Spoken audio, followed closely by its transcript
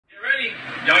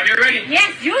Y'all get ready?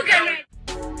 Yes, you get ready.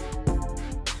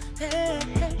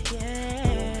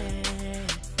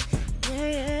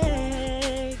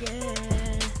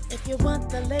 If you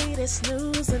want the latest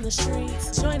news in the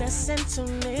streets, join us and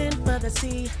tune in for the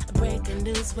tea. Breaking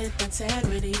news with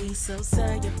integrity. So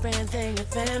tell your friends and your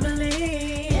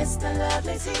family. It's the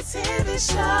Lovelyti TV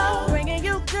show, bringing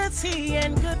you good tea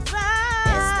and good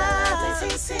vibes.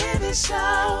 It's the Lovelyti TV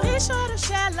show. Be sure to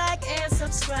share, like, and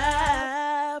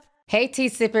subscribe. Hey tea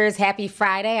sippers, happy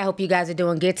Friday. I hope you guys are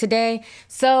doing good today.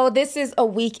 So this is a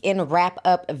weekend wrap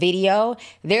up video.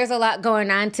 There's a lot going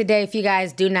on today. If you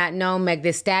guys do not know, Meg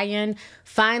Thee Stallion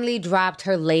finally dropped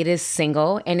her latest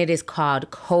single, and it is called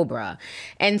Cobra.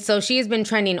 And so she has been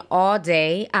trending all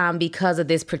day because of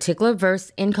this particular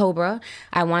verse in Cobra.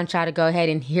 I want y'all to go ahead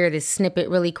and hear this snippet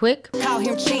really quick. Caught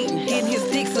him cheating, getting his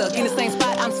dick sucked in the same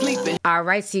spot I'm sleeping. All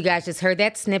right, so you guys just heard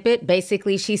that snippet.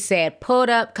 Basically, she said, pulled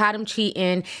up, caught him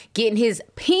cheating, getting his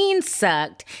peen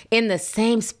sucked in the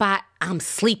same spot I'm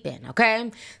sleeping, okay?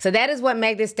 So that is what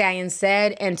Meg Thee Stallion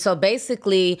said. And so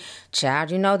basically, child,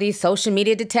 you know, these social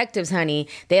media detectives, honey,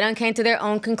 they done came to their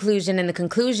own conclusion. And the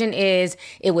conclusion is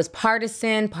it was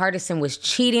partisan. Partisan was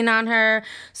cheating on her.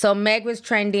 So Meg was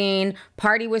trending.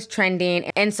 Pardi was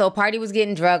trending. And so Pardi was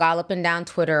getting drug all up and down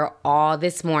Twitter all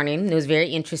this morning. It was very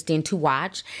interesting to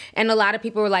watch. And a lot of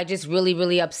people were like just really,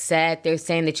 really upset. They're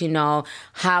saying that, you know,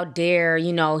 how dare,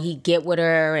 you know, he get with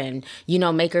her and, you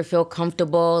know, make her feel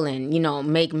comfortable and, you know,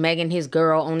 make Megan his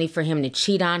girl only for him to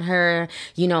cheat on her.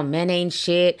 You know, men ain't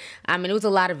shit. I mean, it was a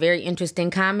lot of very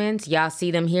interesting comments. Y'all see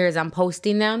them here as I'm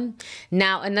posting them.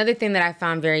 Now, another thing that I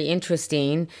found very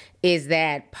interesting is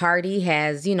that Pardi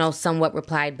has, you know, somewhat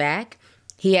replied back.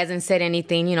 He hasn't said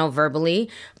anything, you know, verbally,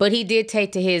 but he did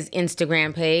take to his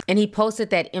Instagram page and he posted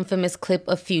that infamous clip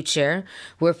of Future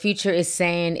where Future is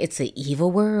saying it's an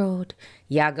evil world.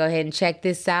 Y'all go ahead and check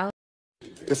this out.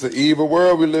 It's an evil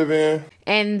world we live in.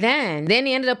 And then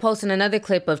he ended up posting another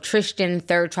clip of Tristan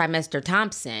third trimester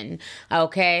Thompson,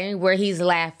 okay, where he's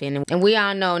laughing. And we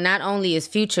all know not only is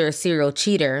Future a serial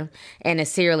cheater and a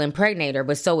serial impregnator,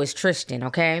 but so is Tristan,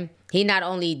 okay? He not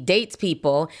only dates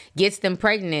people, gets them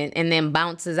pregnant, and then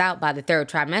bounces out by the third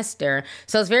trimester.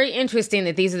 So it's very interesting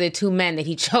that these are the two men that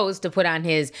he chose to put on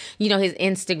his, you know, his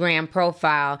Instagram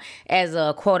profile as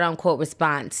a quote-unquote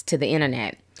response to the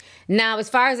internet. Now, as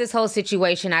far as this whole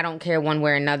situation, I don't care one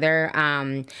way or another,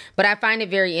 but I find it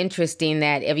very interesting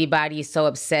that everybody is so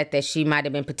upset that she might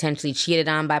have been potentially cheated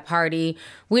on by Pardi.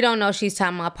 We don't know she's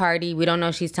talking about Pardi. We don't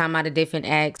know she's talking about a different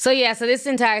ex. So yeah, so this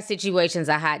entire situation's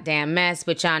a hot damn mess,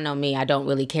 but y'all know me. I don't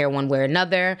really care one way or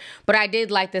another, but I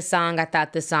did like the song. I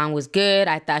thought the song was good.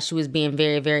 I thought she was being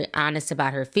very, very honest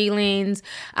about her feelings,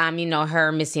 you know,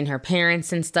 her missing her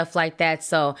parents and stuff like that.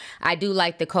 So I do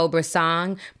like the Cobra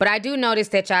song, but I do notice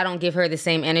that y'all don't give her the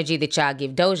same energy that y'all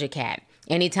give Doja Cat.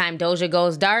 Anytime Doja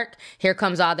goes dark, here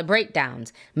comes all the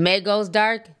breakdowns. Meg goes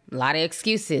dark, a lot of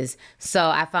excuses. So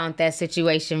I found that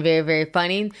situation very, very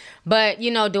funny. But,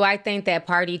 you know, do I think that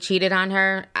Pardi cheated on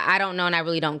her? I don't know, and I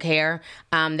really don't care.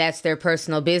 That's their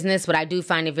personal business. But I do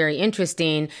find it very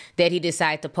interesting that he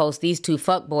decided to post these two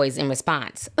fuckboys in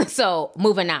response. So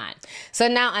moving on. So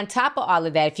now on top of all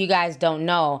of that, if you guys don't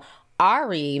know,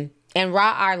 Ari and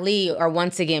Ra Ali are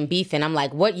once again beefing. I'm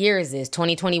like, what year is this?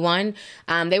 2021?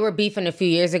 They were beefing a few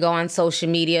years ago on social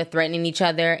media, threatening each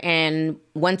other. And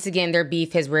once again, their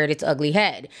beef has reared its ugly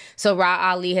head. So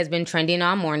Ra Ali has been trending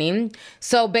all morning.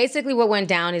 So basically what went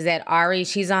down is that Ari,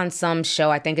 she's on some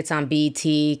show. I think it's on BET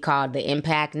called The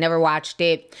Impact. Never watched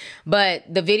it. But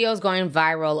the video's going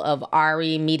viral of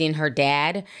Ari meeting her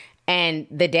dad. And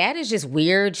the dad is just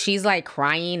weird. She's like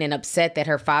crying and upset that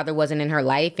her father wasn't in her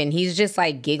life. And he's just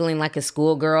like giggling like a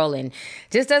schoolgirl and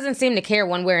just doesn't seem to care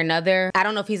one way or another. I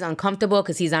don't know if he's uncomfortable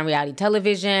because he's on reality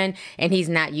television and he's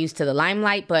not used to the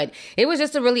limelight. But it was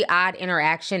just a really odd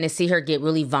interaction to see her get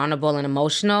really vulnerable and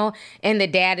emotional. And the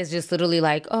dad is just literally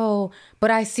like, oh,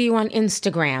 but I see you on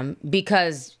Instagram,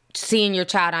 because seeing your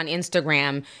child on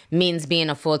Instagram means being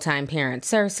a full-time parent.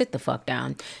 Sir, sit the fuck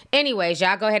down. Anyways,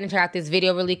 y'all go ahead and check out this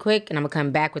video really quick, and I'm gonna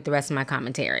come back with the rest of my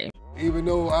commentary. Even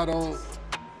though I don't,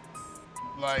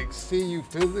 like, see you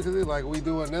physically like we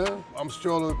doing now, I'm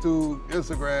strolling through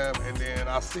Instagram, and then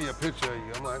I see a picture of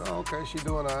you. I'm like, oh, okay, she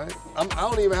doing all right. I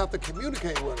don't even have to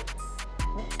communicate with her.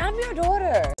 I'm your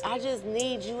daughter. I just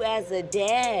need you as a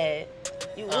dad.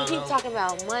 We keep talking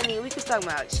about money. We keep talking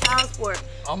about child support.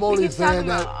 I'm only saying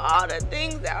that. About all the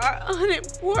things that are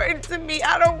unimportant to me.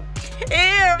 I don't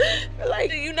care.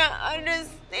 Like, you're not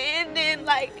understanding.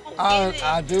 Like,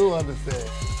 I do understand.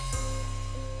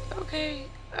 Okay,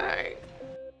 all right.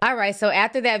 All right, so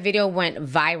after that video went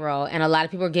viral and a lot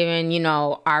of people were giving, you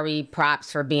know, Ari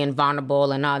props for being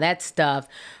vulnerable and all that stuff,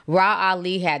 Ra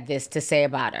Ali had this to say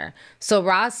about her. So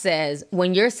Ra says,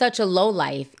 when you're such a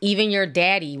lowlife, even your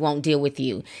daddy won't deal with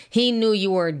you. He knew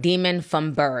you were a demon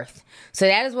from birth. So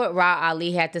that is what Ra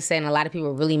Ali had to say, and a lot of people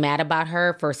were really mad about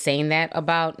her for saying that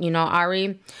about, you know,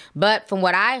 Ari. But from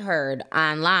what I heard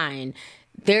online,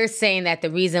 they're saying that the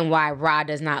reason why Ra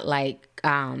does not like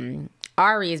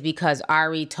Ari is because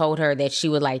Ari told her that she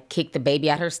would like kick the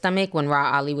baby out her stomach when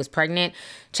Ra Ali was pregnant.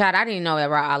 Child, I didn't know that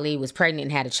Ra Ali was pregnant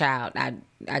and had a child.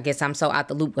 I guess I'm so out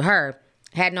the loop with her.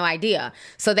 Had no idea.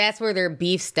 So that's where their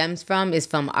beef stems from, is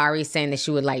from Ari saying that she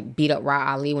would like beat up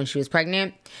Ra Ali when she was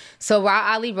pregnant. So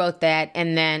Ra Ali wrote that,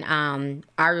 and then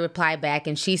Ari replied back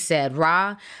and she said,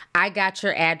 Ra, I got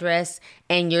your address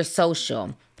and your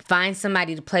social. Find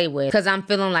somebody to play with because I'm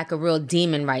feeling like a real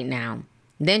demon right now.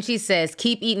 Then she says,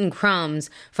 keep eating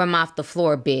crumbs from off the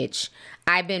floor, bitch.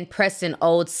 I've been pressing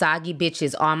old soggy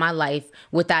bitches all my life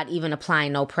without even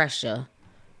applying no pressure.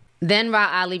 Then Ra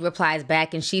Ali replies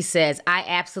back and she says, I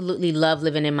absolutely love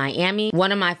living in Miami.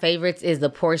 One of my favorites is the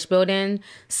Porsche building.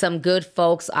 Some good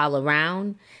folks all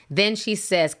around. Then she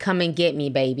says, come and get me,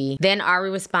 baby. Then Ari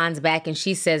responds back and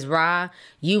she says, Ra,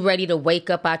 you ready to wake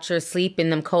up out your sleep in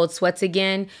them cold sweats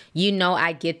again? You know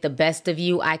I get the best of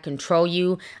you. I control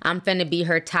you. I'm finna be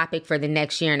her topic for the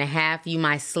next year and a half. You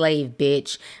my slave,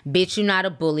 bitch. Bitch, you not a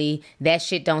bully. That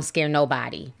shit don't scare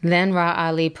nobody. Then Ra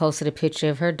Ali posted a picture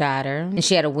of her daughter and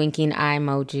she had a winking eye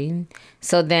emoji.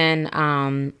 So then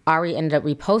Ari ended up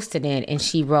reposting it and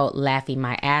she wrote, laughing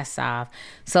my ass off.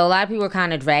 So a lot of people were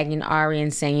kind of dragging Ari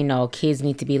and saying, you know, kids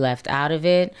need to be left out of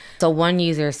it. So one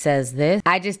user says this,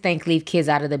 I just think leave kids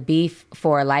out of the beef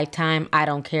for a lifetime. I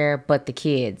don't care but the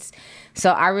kids.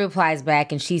 So Ari replies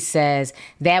back and she says,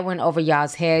 that went over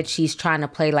y'all's head. She's trying to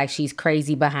play like she's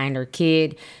crazy behind her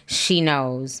kid. She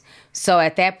knows. So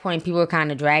at that point, people were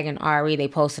kind of dragging Ari. They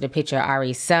posted a picture of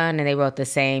Ari's son and they wrote the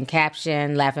same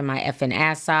caption, laughing my effing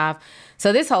ass off.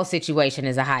 So this whole situation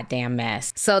is a hot damn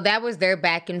mess. So that was their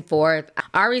back and forth.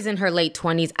 Ari's in her late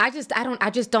 20s. I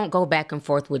just don't go back and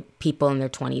forth with people in their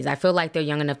 20s. I feel like they're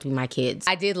young enough to be my kids.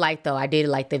 I did like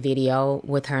the video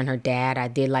with her and her dad. I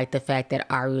did like the fact that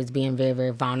Ari was being very,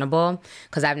 very vulnerable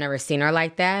because I've never seen her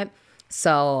like that.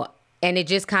 So, and it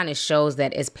just kind of shows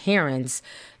that as parents,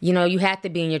 you know, you have to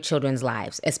be in your children's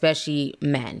lives, especially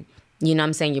men. You know what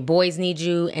I'm saying? Your boys need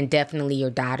you and definitely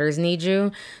your daughters need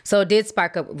you. So it did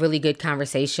spark up really good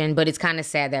conversation, but it's kind of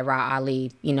sad that Ra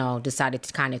Ali, you know, decided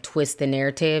to kind of twist the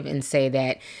narrative and say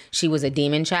that she was a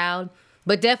demon child.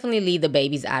 But definitely leave the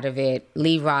babies out of it.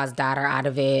 Leave Ra's daughter out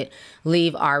of it.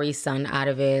 Leave Ari's son out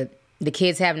of it. The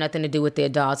kids have nothing to do with the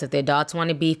adults. If the adults want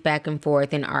to beef back and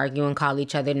forth and argue and call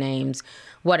each other names,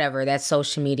 whatever, that's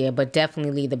social media, but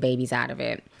definitely leave the babies out of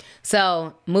it.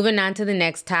 So moving on to the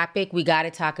next topic, we got to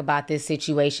talk about this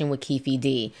situation with Keefe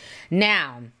D.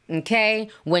 Now, okay,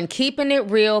 when keeping it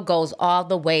real goes all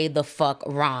the way the fuck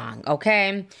wrong,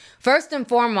 okay? First and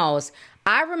foremost,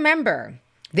 I remember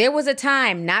there was a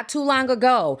time not too long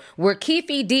ago where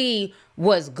Keefe D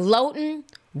was gloating,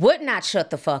 would not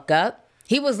shut the fuck up.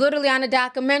 He was literally on a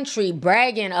documentary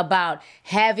bragging about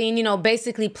having, you know,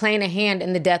 basically playing a hand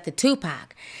in the death of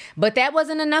Tupac. But that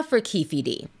wasn't enough for Keefe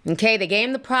D. Okay, they gave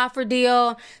him the proffer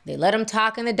deal. They let him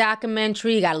talk in the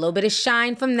documentary. He got a little bit of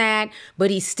shine from that.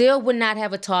 But he still would not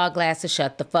have a tall glass to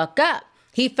shut the fuck up.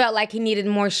 He felt like he needed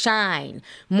more shine,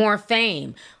 more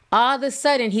fame. All of a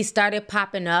sudden, he started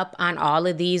popping up on all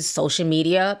of these social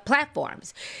media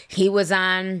platforms. He was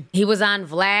on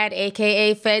Vlad,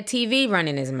 aka Fed TV,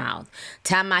 running his mouth,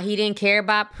 talking about he didn't care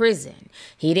about prison.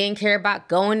 He didn't care about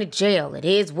going to jail. It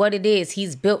is what it is.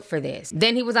 He's built for this.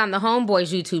 Then he was on the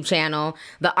Homeboys YouTube channel,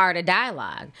 The Art of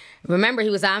Dialogue. Remember, he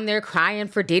was on there crying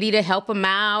for Diddy to help him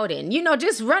out and, you know,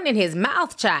 just running his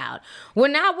mouth, child. Well,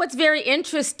 now what's very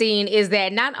interesting is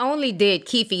that not only did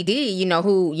Keefe D,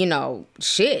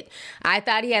 shit, I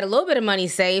thought he had a little bit of money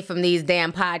saved from these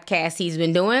damn podcasts he's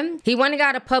been doing. He went and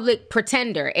got a public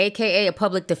pretender, aka a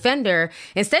public defender,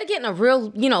 instead of getting a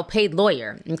real, paid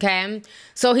lawyer, okay?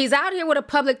 So he's out here with a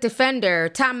public defender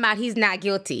talking about he's not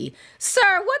guilty.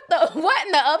 Sir, what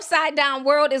in the upside down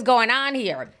world is going on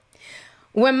here?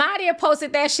 When Madia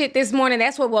posted that shit this morning,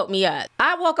 that's what woke me up.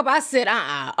 I woke up, I said,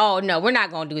 oh no, we're not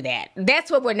gonna do that.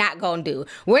 That's what we're not gonna do.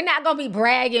 We're not gonna be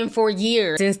bragging for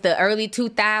years since the early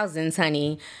 2000s,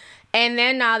 honey. And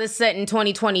then all of a sudden,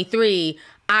 2023,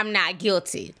 I'm not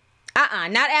guilty.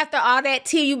 Not after all that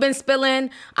tea you've been spilling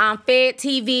on Fed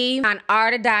TV, on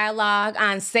Art of Dialogue,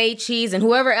 on Say Cheese, and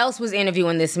whoever else was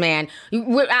interviewing this man.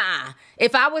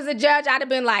 If I was a judge, I'd have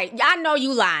been like, I know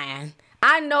you lying.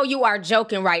 I know you are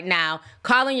joking right now,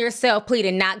 calling yourself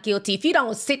pleading not guilty. If you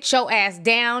don't sit your ass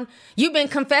down, you've been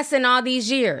confessing all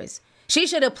these years. She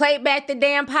should have played back the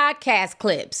damn podcast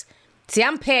clips. See,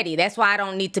 I'm petty. That's why I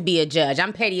don't need to be a judge.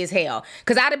 I'm petty as hell.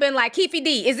 Because I'd have been like, Keefe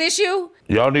D, is this you?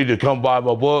 Y'all need to come buy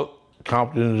my book,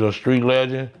 Compton's a Street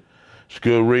Legend. It's a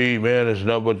good read, man. It's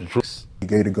nothing but the truth. He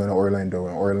gave the gun to Orlando,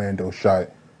 and Orlando shot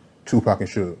Tupac and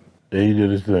Suge. Yeah, he did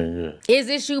his thing, yeah. Is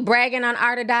this you bragging on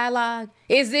Art of Dialogue?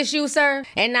 Is this you, sir?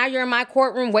 And now you're in my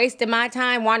courtroom wasting my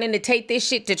time wanting to take this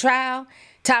shit to trial?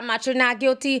 Talking about you're not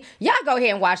guilty? Y'all go ahead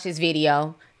and watch this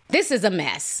video. This is a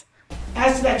mess.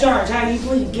 As to that charge, how do you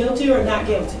plead, guilty or not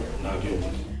guilty? Not guilty.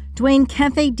 Dwayne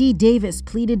Keefe D. Davis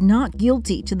pleaded not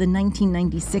guilty to the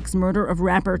 1996 murder of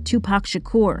rapper Tupac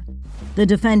Shakur. The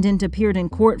defendant appeared in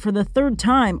court for the third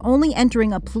time, only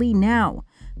entering a plea now.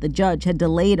 The judge had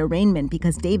delayed arraignment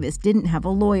because Davis didn't have a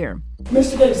lawyer.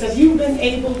 Mr. Davis, have you been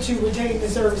able to retain the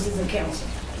services of counsel?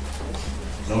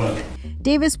 No.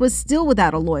 Davis was still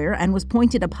without a lawyer and was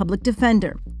appointed a public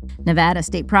defender. Nevada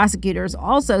state prosecutors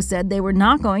also said they were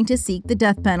not going to seek the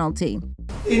death penalty.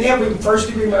 In every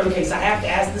first-degree murder case, I have to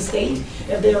ask the state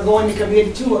if they are going to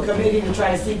commit to a committee to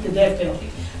try to seek the death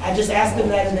penalty. I just asked them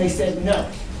that and they said no.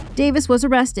 Davis was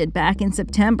arrested back in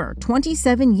September,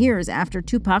 27 years after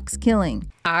Tupac's killing.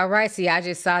 All right, see, I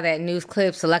just saw that news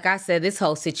clip. So like I said, this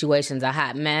whole situation's a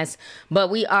hot mess. But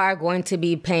we are going to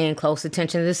be paying close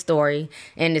attention to the story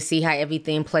and to see how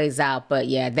everything plays out. But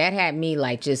yeah, that had me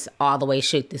like just all the way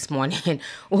shook this morning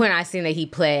when I seen that he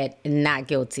pled not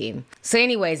guilty. So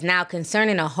anyways, now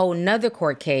concerning a whole nother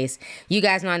court case, you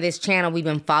guys know on this channel, we've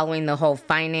been following the whole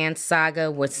finance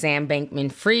saga with Sam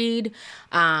Bankman-Fried.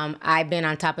 I've been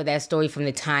on top of that story from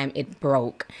the time it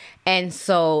broke. And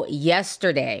so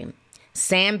yesterday,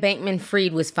 Sam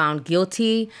Bankman-Fried was found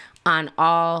guilty on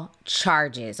all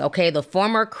charges. Okay, the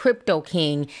former crypto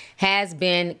king has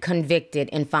been convicted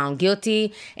and found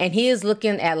guilty, and he is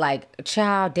looking at like,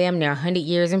 child, damn near 100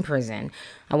 years in prison.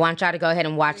 I want y'all to go ahead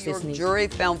and watch this. New York jury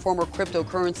found former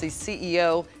cryptocurrency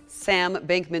CEO Sam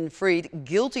Bankman-Fried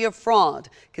guilty of fraud,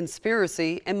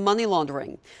 conspiracy, and money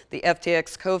laundering. The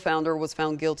FTX co-founder was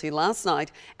found guilty last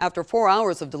night after 4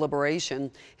 hours of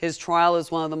deliberation. His trial is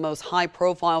one of the most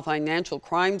high-profile financial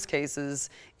crimes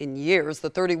cases in years. The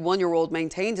 31-year-old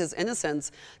maintained his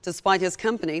innocence despite his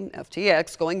company,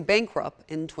 FTX, going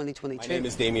bankrupt in 2022. My name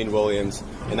is Damian Williams,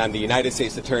 and I'm the United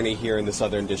States Attorney here in the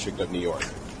Southern District of New York.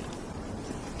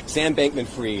 Sam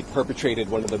Bankman-Fried perpetrated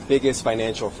one of the biggest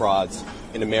financial frauds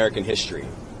in American history,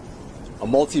 a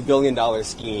multi-billion-dollar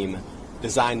scheme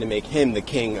designed to make him the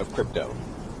king of crypto.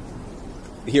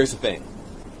 But here's the thing.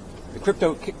 The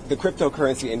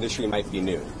cryptocurrency industry might be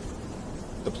new.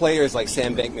 The players like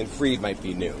Sam Bankman-Fried might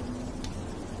be new.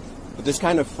 But this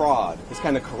kind of fraud, this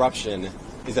kind of corruption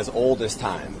is as old as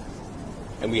time,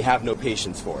 and we have no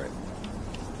patience for it.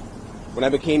 When I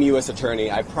became U.S.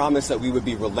 Attorney, I promised that we would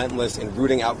be relentless in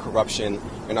rooting out corruption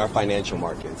in our financial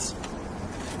markets.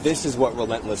 This is what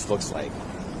relentless looks like.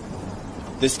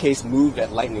 This case moved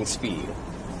at lightning speed.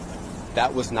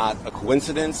 That was not a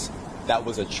coincidence, that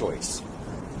was a choice.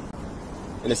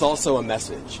 And it's also a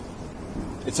message.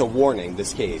 It's a warning,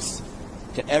 this case,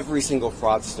 to every single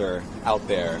fraudster out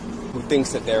there who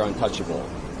thinks that they're untouchable,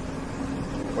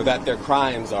 or that their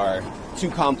crimes are too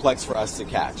complex for us to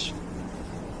catch,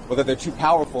 or that they're too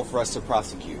powerful for us to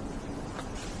prosecute,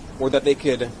 or that they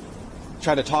could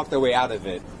try to talk their way out of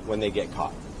it when they get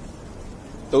caught.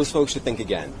 Those folks should think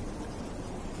again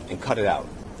and cut it out.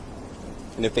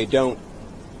 And if they don't,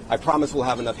 I promise we'll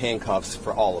have enough handcuffs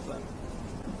for all of them.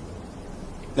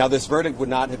 Now, this verdict would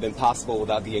not have been possible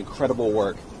without the incredible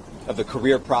work of the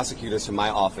career prosecutors from my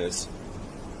office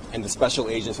and the special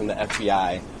agents from the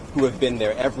FBI who have been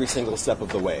there every single step of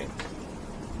the way.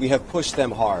 We have pushed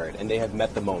them hard, and they have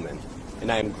met the moment,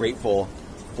 and I am grateful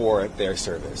for their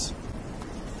service.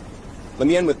 Let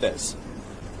me end with this.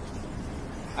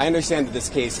 I understand that this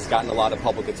case has gotten a lot of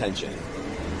public attention.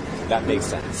 That makes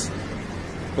sense.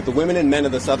 But the women and men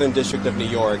of the Southern District of New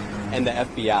York and the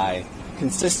FBI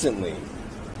consistently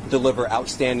deliver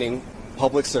outstanding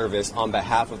public service on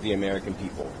behalf of the American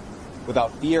people,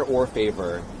 without fear or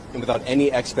favor, and without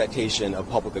any expectation of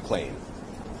public acclaim.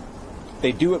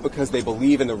 They do it because they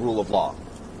believe in the rule of law.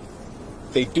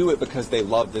 They do it because they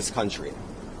love this country.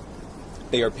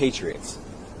 They are patriots,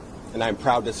 and I am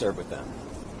proud to serve with them.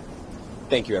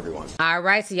 Thank you, everyone. All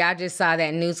right, so y'all just saw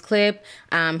that news clip.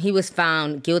 He was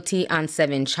found guilty on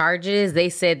 7 charges. They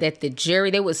said that the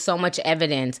jury, there was so much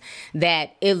evidence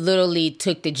that it literally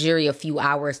took the jury a few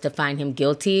hours to find him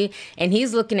guilty. And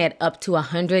he's looking at up to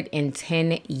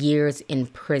 110 years in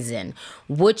prison,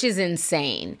 which is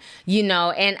insane, you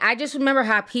know. And I just remember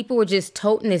how people were just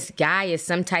toting this guy as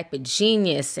some type of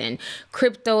genius and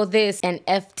crypto this and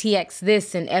FTX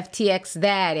this and FTX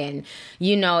that. And,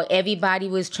 you know, everybody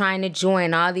was trying to join.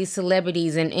 All these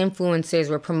celebrities and influencers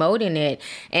were promoting it.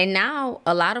 And now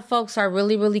a lot of folks are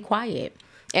really, really quiet.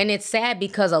 And it's sad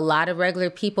because a lot of regular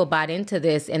people bought into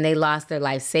this and they lost their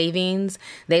life savings.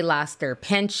 They lost their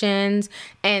pensions.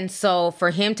 And so for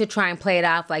him to try and play it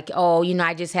off like, oh, you know,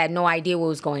 I just had no idea what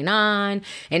was going on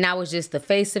and I was just the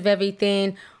face of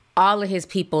everything. All of his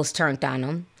peoples turned on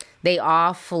him. They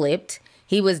all flipped.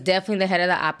 He was definitely the head of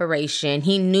the operation.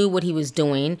 He knew what he was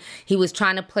doing. He was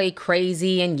trying to play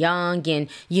crazy and young and,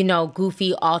 you know,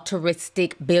 goofy,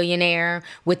 altruistic billionaire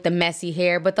with the messy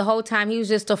hair. But the whole time he was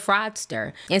just a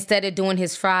fraudster. Instead of doing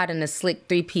his fraud in a slick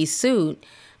 3-piece suit,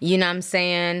 you know what I'm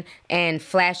saying, and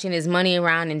flashing his money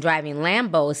around and driving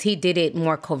Lambos, he did it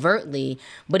more covertly.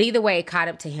 But either way, it caught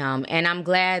up to him. And I'm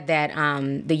glad that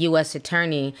the U.S.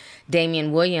 Attorney,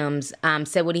 Damian Williams,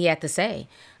 said what he had to say.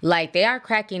 Like, they are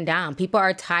cracking down. People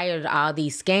are tired of all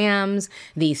these scams,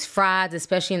 these frauds,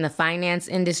 especially in the finance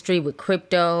industry with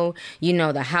crypto, you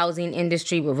know, the housing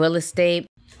industry with real estate.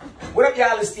 What up,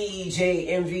 y'all? It's DJ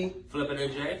Envy. Flipping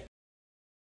it, Jay.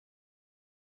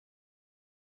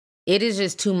 It is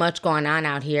just too much going on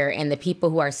out here, and the people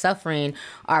who are suffering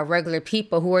are regular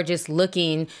people who are just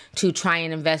looking to try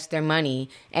and invest their money,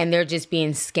 and they're just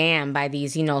being scammed by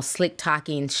these, you know,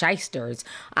 slick-talking shysters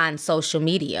on social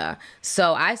media.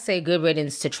 So I say good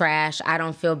riddance to trash. I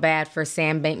don't feel bad for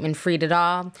Sam Bankman-Fried at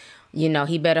all. You know,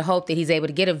 he better hope that he's able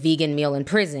to get a vegan meal in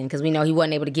prison because we know he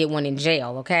wasn't able to get one in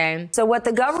jail, okay? So what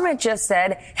the government just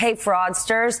said, hey,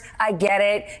 fraudsters, I get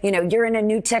it. You know, you're in a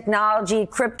new technology.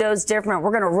 Crypto's different.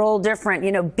 We're going to roll different.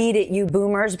 You know, beat it, you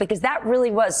boomers, because that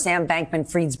really was Sam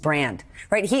Bankman-Fried's brand,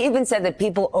 right? He even said that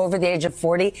people over the age of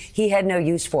 40, he had no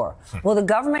use for. Well, the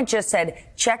government just said,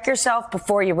 check yourself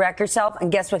before you wreck yourself. And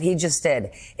guess what he just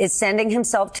did? Is sending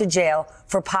himself to jail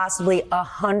for possibly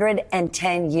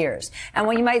 110 years. And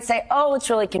when you might say, oh, it's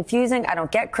really confusing, I don't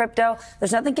get crypto,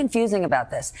 there's nothing confusing about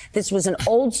this. This was an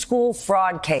old school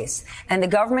fraud case, and the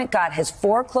government got his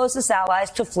 4 closest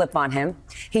allies to flip on him.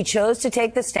 He chose to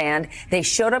take the stand. They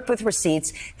showed up with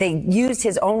receipts. They used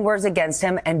his own words against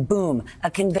him, and boom,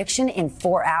 a conviction in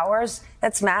 4 hours.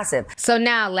 That's massive. So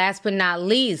now, last but not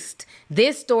least,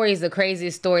 this story is the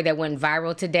craziest story that went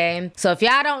viral today. So if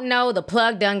y'all don't know, the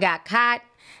plug done got caught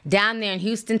down there in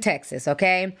Houston, Texas,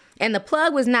 okay? And the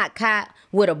plug was not caught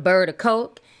with a bird of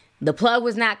coke. The plug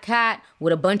was not caught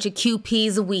with a bunch of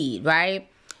QPs of weed, right?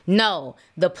 No,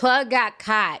 the plug got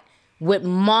caught with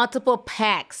multiple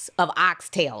packs of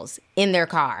oxtails in their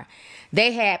car.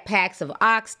 They had packs of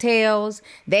oxtails,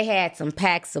 they had some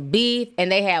packs of beef,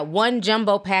 and they had 1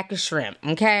 jumbo pack of shrimp,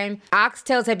 okay?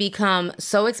 Oxtails have become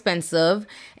so expensive,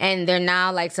 and they're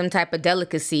now like some type of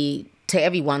delicacy to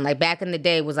everyone. Like back in the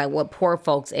day was like what poor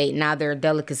folks ate. Now they're a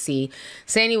delicacy.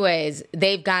 So anyways,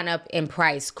 they've gone up in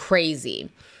price crazy.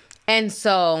 And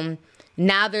so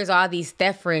now there's all these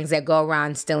theft rings that go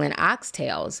around stealing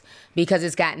oxtails because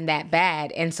it's gotten that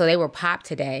bad. And so they were popped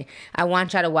today. I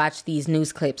want y'all to watch these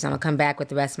news clips. I'm going to come back with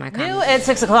the rest of my comments. New at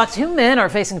 6 o'clock, 2 men are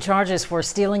facing charges for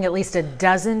stealing at least a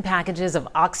dozen packages of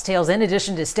oxtails in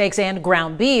addition to steaks and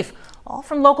ground beef, all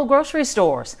from local grocery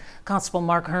stores. Constable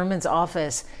Mark Herman's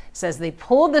office says they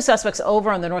pulled the suspects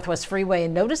over on the Northwest Freeway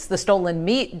and noticed the stolen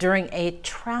meat during a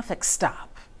traffic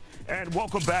stop. And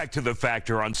welcome back to The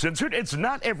Factor Uncensored. It's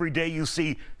not every day you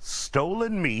see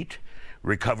stolen meat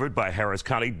recovered by Harris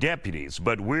County deputies,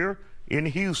 but we're in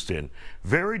Houston.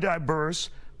 Very diverse,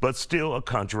 but still a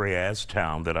country-ass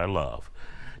town that I love.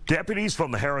 Deputies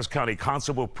from the Harris County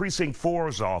Constable Precinct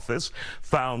 4's office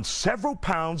found several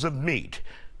pounds of meat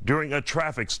during a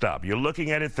traffic stop. You're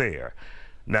looking at it there.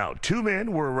 Now, 2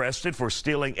 men were arrested for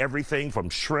stealing everything from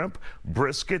shrimp,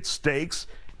 brisket, steaks,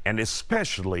 and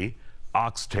especially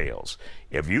oxtails.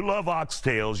 If you love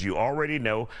oxtails, you already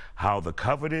know how the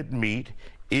coveted meat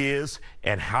is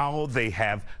and how they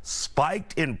have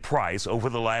spiked in price over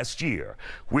the last year.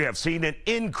 We have seen an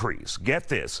increase, get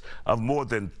this, of more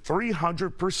than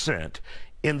 300%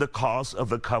 in the cost of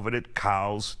the coveted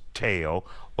cow's tail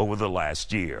over the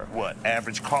last year. What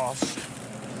average cost?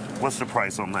 What's the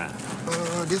price on that?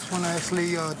 This one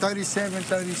actually $37,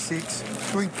 $36,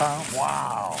 3 pounds.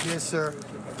 Wow. Yes, sir.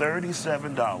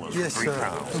 $37 yes, for 3 sir.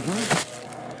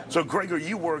 pounds. So, Gregor,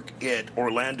 you work at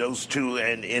Orlando's too,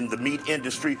 and in the meat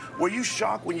industry. Were you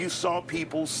shocked when you saw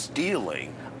people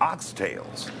stealing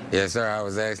oxtails? Yes, sir. I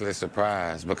was actually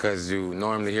surprised because you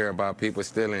normally hear about people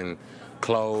stealing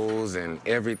clothes and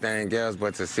everything else,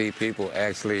 but to see people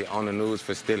actually on the news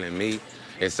for stealing meat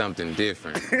is something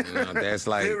different. You know, that's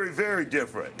like very, very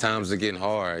different. Times are getting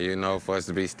hard, you know, for us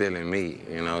to be stealing meat,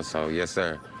 you know, so yes,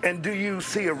 sir. And do you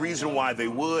see a reason why they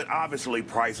would? Obviously,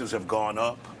 prices have gone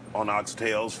up on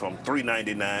oxtails from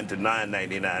 $3.99 to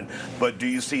 $9.99, but do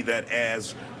you see that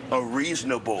as a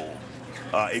reasonable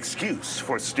excuse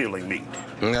for stealing meat?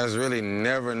 There's really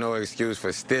never no excuse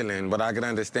for stealing, but I can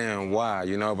understand why,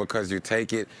 you know, because you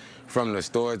take it from the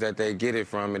stores that they get it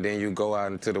from, and then you go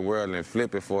out into the world and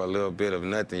flip it for a little bit of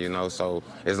nothing, you know, so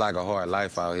it's like a hard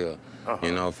life out here.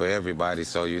 You know, for everybody.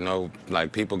 So, you know,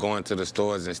 like people going to the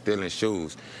stores and stealing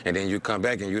shoes, and then you come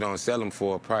back and you don't sell them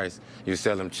for a price, you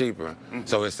sell them cheaper.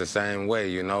 So it's the same way,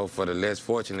 you know, for the less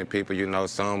fortunate people, you know,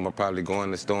 some are probably going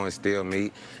to the store and steal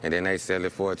meat, and then they sell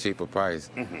it for a cheaper price.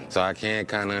 So I can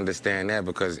kind of understand that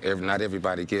because not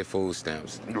everybody get food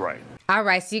stamps. Right. All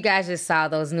right, so you guys just saw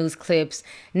those news clips.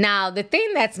 Now, the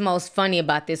thing that's most funny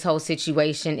about this whole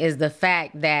situation is the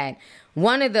fact that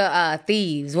one of the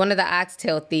thieves, one of the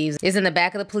oxtail thieves, is in the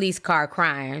back of the police car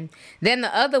crying. Then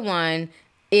the other one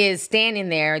is standing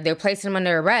there. They're placing him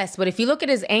under arrest. But if you look at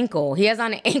his ankle, he has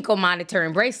on an ankle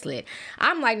monitoring bracelet.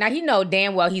 I'm like, now he know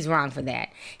damn well he's wrong for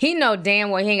that. He know damn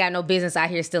well he ain't got no business out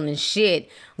here stealing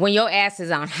shit when your ass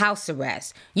is on house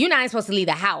arrest. You're not even supposed to leave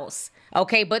the house,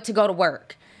 okay, but to go to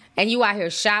work. And you out here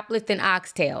shoplifting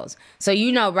oxtails. So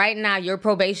you know right now your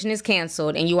probation is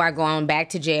canceled and you are going back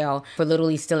to jail for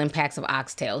literally stealing packs of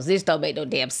oxtails. This don't make no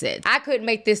damn sense. I couldn't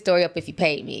make this story up if you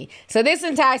paid me. So this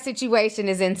entire situation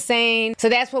is insane. So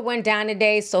that's what went down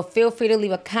today. So feel free to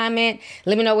leave a comment.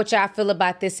 Let me know what y'all feel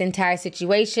about this entire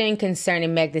situation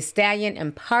concerning Meg Thee Stallion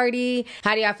and Pardi.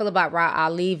 How do y'all feel about Ra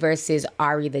Ali versus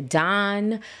Ari the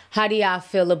Don? How do y'all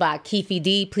feel about Keefe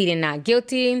D pleading not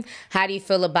guilty? How do you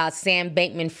feel about Sam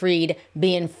Bankman-Fried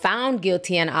being found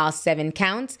guilty on all 7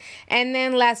 counts? And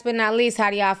then last but not least,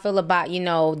 how do y'all feel about, you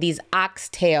know, these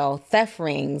oxtail theft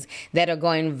rings that are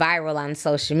going viral on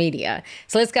social media?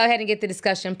 So let's go ahead and get the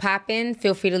discussion popping.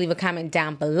 Feel free to leave a comment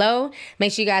down below.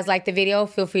 Make sure you guys like the video.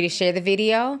 Feel free to share the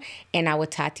video. And I will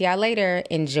talk to y'all later.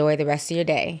 Enjoy the rest of your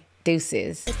day.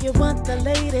 Deuces. If you want the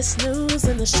latest news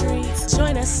in the streets,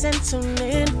 join us and tune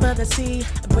in for the tea.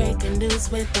 Breaking news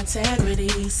with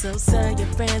integrity. So tell your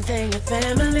friends and your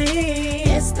family.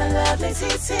 It's the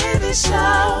Lovelyti TV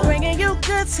show, bringing you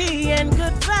good tea and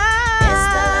good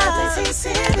vibes. It's the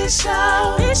Lovelyti TV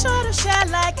show. Be sure to share,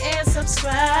 like, and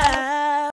subscribe.